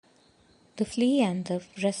The Flea and the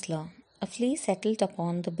Wrestler. A flea settled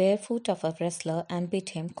upon the bare foot of a wrestler and bit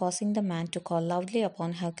him, causing the man to call loudly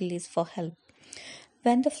upon Hercules for help.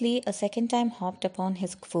 When the flea a second time hopped upon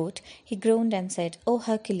his foot, he groaned and said, "O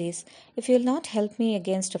Hercules, if you will not help me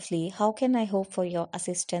against a flea, how can I hope for your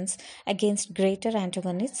assistance against greater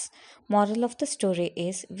antagonists?" Moral of the story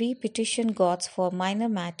is we petition gods for minor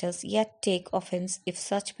matters, yet take offense if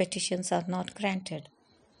such petitions are not granted.